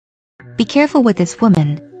Be careful with this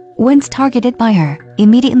woman. Once targeted by her,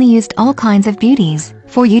 immediately used all kinds of beauties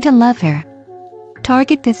for you to love her.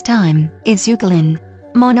 Target this time is Yukelin.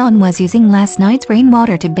 Manon was using last night's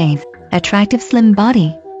rainwater to bathe. Attractive slim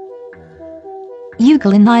body.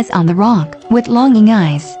 Yukelin lies on the rock with longing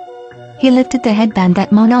eyes. He lifted the headband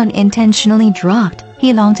that Manon intentionally dropped.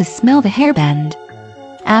 He longed to smell the hairband.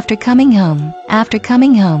 After coming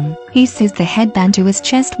home, he sews the headband to his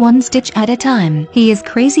chest one stitch at a time. He is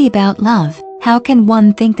crazy about love. How can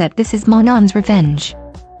one think that this is Manon's revenge?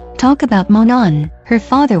 Talk about Manon. Her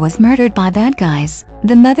father was murdered by bad guys.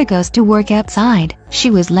 The mother goes to work outside.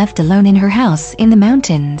 She was left alone in her house in the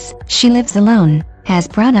mountains. She lives alone, has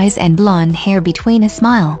brown eyes and blonde hair between a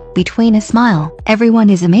smile.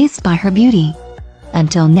 Everyone is amazed by her beauty.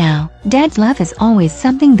 Until now, Dad's love is always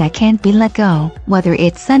something that can't be let go, whether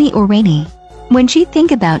it's sunny or rainy. When she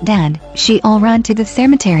think about Dad, she all run to the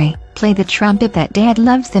cemetery, play the trumpet that Dad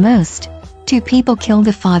loves the most. 2 people killed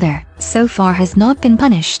the father, so far has not been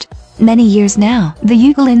punished. Many years now, the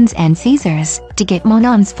Yukelins and Caesars, to get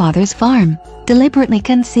Manon's father's farm, deliberately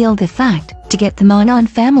concealed the fact, to get the Manon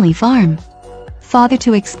family farm. Father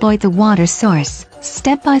to exploit the water source,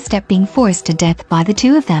 step by step being forced to death by the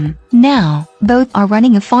 2 of them. Now, both are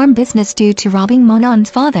running a farm business due to robbing Manon's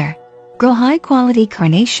father. Grow high-quality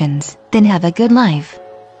carnations, then have a good life.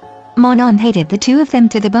 Manon hated the 2 of them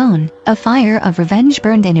to the bone. A fire of revenge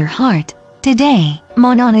burned in her heart. Today,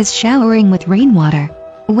 Manon is showering with rainwater,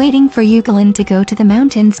 waiting for Yukelin to go to the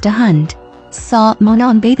mountains to hunt. Saw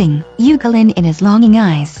Manon bathing Yukelin in his longing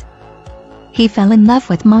eyes. He fell in love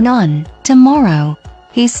with Manon. Tomorrow,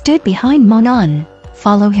 he stood behind Manon,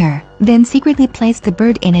 follow her, then secretly placed the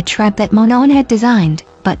bird in a trap that Manon had designed.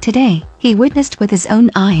 But today, he witnessed with his own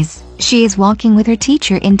eyes, she is walking with her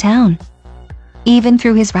teacher in town. Even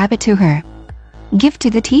threw his rabbit to her. Gift to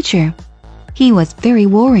the teacher. He was very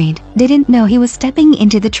worried, didn't know he was stepping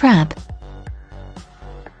into the trap.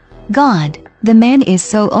 God, the man is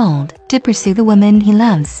so old to pursue the woman he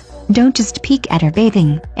loves. Don't just peek at her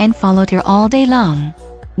bathing and followed her all day long.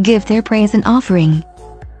 Give their praise and offering.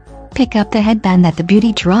 Pick up the headband that the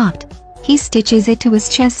beauty dropped. He stitches it to his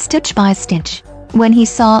chest stitch by stitch. When he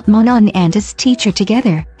saw Manon and his teacher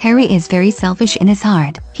together, Harry is very selfish in his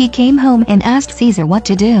heart. He came home and asked Caesar what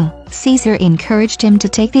to do. Caesar encouraged him to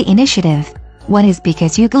take the initiative. 1 is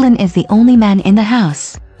because Yukelin is the only man in the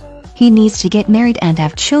house. He needs to get married and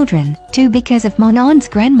have children. 2 because of Manon's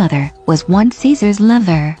grandmother was once Caesar's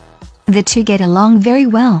lover. The 2 get along very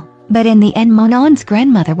well, but in the end Manon's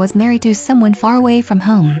grandmother was married to someone far away from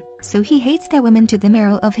home, so he hates that woman to the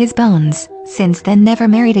marrow of his bones. Since then never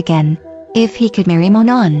married again. If he could marry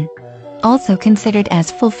Manon, also considered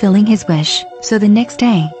as fulfilling his wish. So the next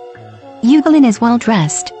day, Yukelin is well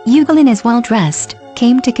dressed,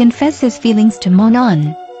 came to confess his feelings to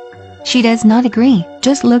Manon. She does not agree,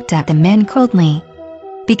 just looked at the man coldly.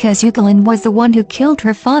 Because Yukelin was the one who killed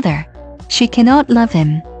her father, she cannot love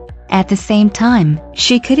him. At the same time,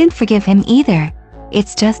 she couldn't forgive him either.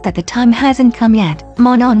 It's just that the time hasn't come yet.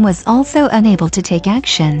 Manon was also unable to take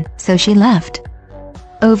action, so she left.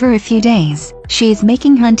 Over a few days, she is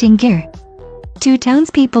making hunting gear. 2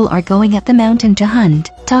 townspeople are going up the mountain to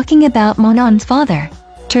hunt, talking about Manon's father.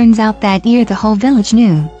 Turns out that year the whole village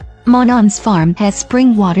knew. Manon's farm has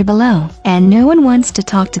spring water below, and no one wants to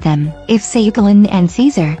talk to them. If Yukelin and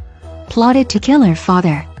Caesar plotted to kill her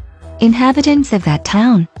father, inhabitants of that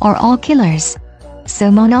town are all killers.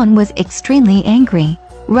 So Manon was extremely angry,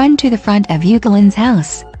 run to the front of Yukelin's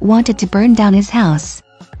house, wanted to burn down his house.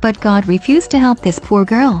 But God refused to help this poor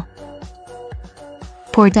girl.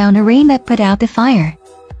 Poured down a rain that put out the fire.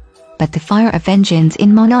 But the fire of vengeance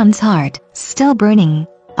in Manon's heart, still burning.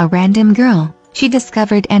 A random girl, she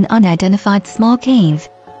discovered an unidentified small cave.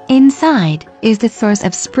 Inside is the source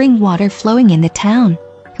of spring water flowing in the town.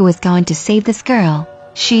 Who is going to save this girl?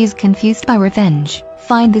 She is confused by revenge.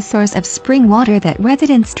 Find the source of spring water that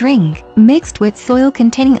residents drink, mixed with soil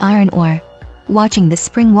containing iron ore. Watching the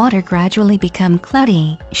spring water gradually become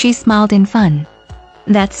cloudy, she smiled in fun.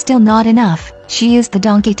 That's still not enough. She used the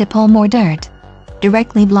donkey to pull more dirt.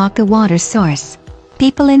 Directly block the water source.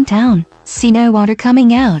 People in town see no water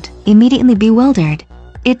coming out, immediately bewildered.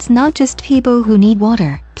 It's not just people who need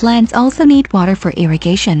water. Plants also need water for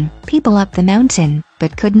irrigation. People up the mountain,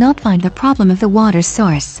 but could not find the problem of the water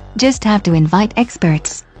source. Just have to invite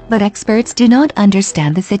experts. But experts do not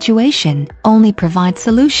understand the situation, only provide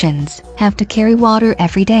solutions. Have to carry water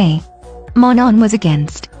every day. Manon was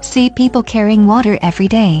against. See people carrying water every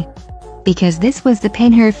day. Because this was the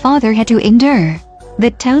pain her father had to endure.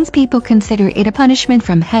 The townspeople consider it a punishment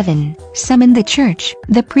from heaven. Summon the church.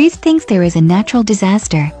 The priest thinks there is a natural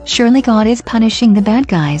disaster. Surely God is punishing the bad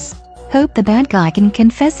guys. Hope the bad guy can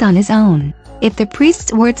confess on his own. If the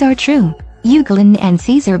priest's words are true, Eugelin and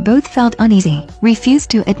Caesar both felt uneasy, refused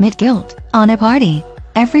to admit guilt. On a party,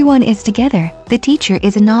 everyone is together. The teacher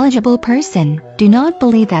is a knowledgeable person. Do not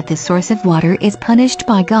believe that the source of water is punished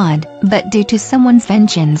by God, but due to someone's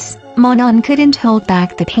vengeance. Manon couldn't hold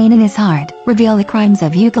back the pain in his heart, reveal the crimes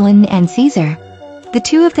of Eugelin and Caesar. The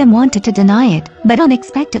two of them wanted to deny it, but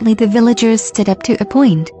unexpectedly the villagers stood up to a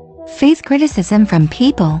point. Face criticism from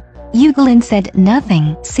people. Eugelin said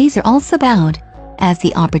nothing. Caesar also bowed. As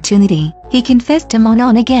the opportunity, he confessed to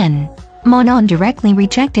Manon again. Manon directly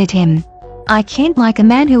rejected him. I can't like a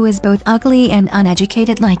man who is both ugly and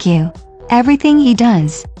uneducated like you. Everything he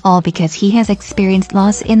does, all because he has experienced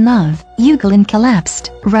loss in love. Eugelin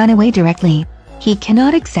collapsed, ran away directly. He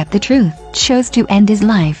cannot accept the truth, chose to end his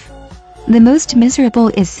life. The most miserable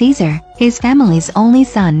is Caesar. His family's only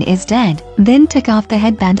son is dead, then took off the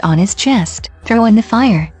headband on his chest, throw in the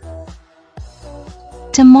fire.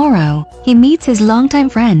 Tomorrow, he meets his longtime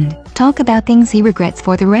friend, talk about things he regrets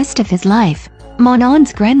for the rest of his life.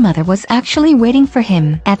 Manon's grandmother was actually waiting for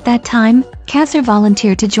him. At that time, Caesar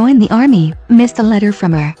volunteered to join the army, missed a letter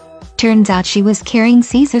from her. Turns out she was carrying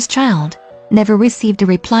Caesar's child. Never received a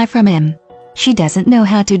reply from him. She doesn't know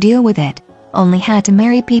how to deal with it. Only had to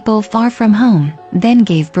marry people far from home, then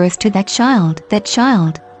gave birth to that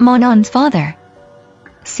child. Manon's father.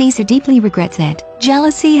 Caesar deeply regrets it.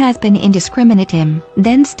 Jealousy has been indiscriminate him,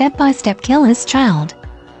 then step by step kill his child.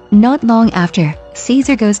 Not long after,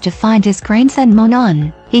 Caesar goes to find his grandson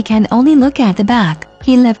Manon. He can only look at the back.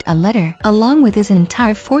 He left a letter along with his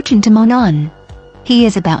entire fortune to Manon. He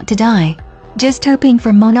is about to die, just hoping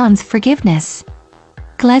for Manon's forgiveness.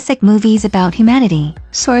 Classic movies about humanity.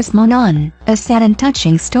 Source: Manon, a sad and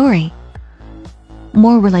touching story.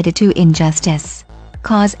 More related to injustice.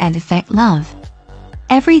 Cause and effect: love.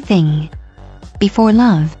 Everything before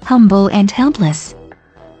love, humble and helpless.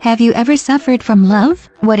 Have you ever suffered from love?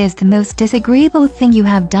 What is the most disagreeable thing you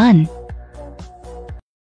have done?